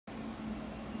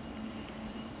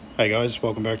Hey guys,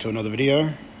 welcome back to another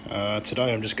video.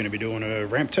 Today I'm just going to be doing a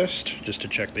ramp test just to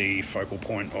check the focal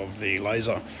point of the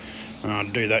laser. To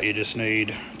do that you just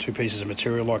need two pieces of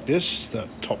material like this. That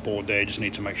top board there, you just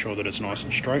need to make sure that it's nice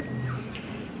and straight,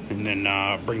 and then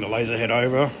bring the laser head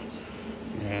over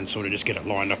and sort of just get it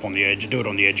lined up on the edge. Do it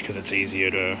on the edge because it's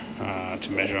easier to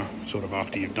measure sort of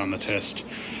after you've done the test.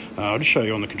 I'll just show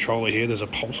you on the controller here. There's a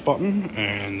pulse button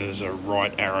and there's a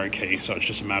right arrow key, so it's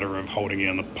just a matter of holding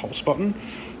down the pulse button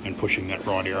and pushing that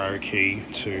right arrow key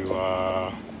to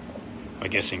I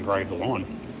guess engrave the line.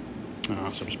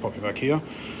 So just pop it back here.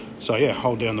 So yeah,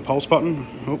 hold down the pulse button.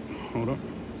 Oh, hold up.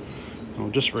 I'll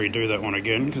just redo that one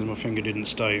again because my finger didn't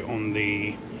stay on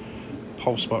the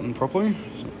pulse button properly.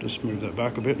 So just move that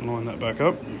back a bit and line that back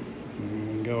up.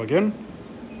 And go again.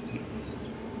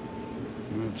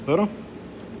 That's better.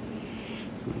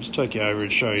 I'll just take you over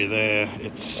and show you there.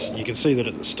 You can see that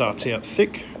it starts out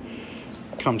thick,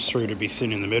 comes through to be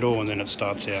thin in the middle, and then it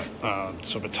starts out,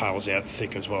 sort of tails out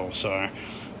thick as well. So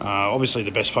obviously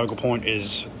the best focal point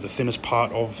is the thinnest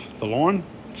part of the line.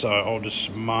 So I'll just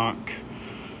mark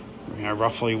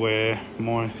roughly where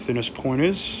my thinnest point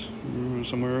is,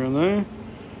 somewhere around there.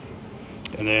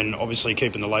 And then obviously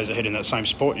keeping the laser head in that same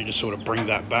spot, you just sort of bring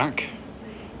that back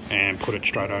and put it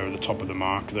straight over the top of the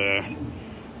mark there.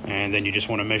 And then you just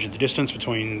want to measure the distance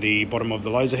between the bottom of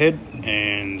the laser head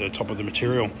and the top of the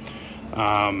material.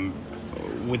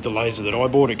 With the laser that I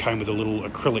bought, it came with a little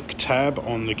acrylic tab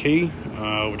on the key,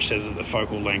 which says that the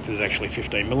focal length is actually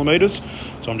 15 millimeters.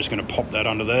 So I'm just going to pop that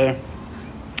under there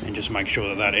and just make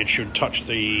sure that edge should touch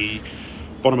the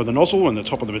bottom of the nozzle and the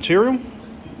top of the material,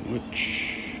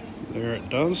 which there it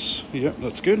does. Yep,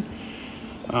 that's good.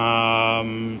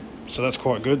 So that's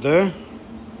quite good there.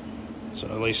 So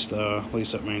at least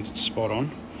that means it's spot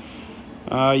on.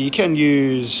 You can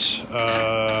use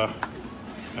a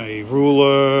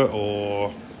ruler,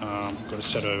 or got a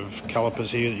set of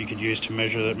calipers here that you could use to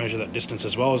measure that distance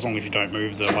as well, as long as you don't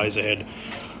move the laser head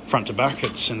front to back.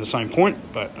 It's in the same point.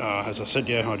 But as I said,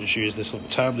 yeah, I just use this little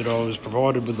tab that I was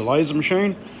provided with the laser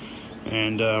machine.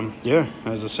 And yeah,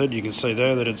 as I said, you can see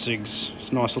there that it's a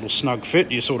nice little snug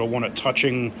fit. You sort of want it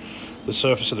touching the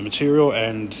surface of the material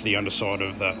and the underside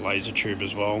of that laser tube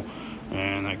as well,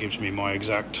 and that gives me my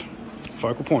exact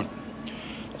focal point.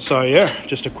 So yeah,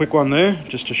 just a quick one there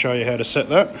just to show you how to set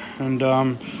that. And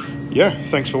yeah,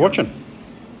 thanks for watching.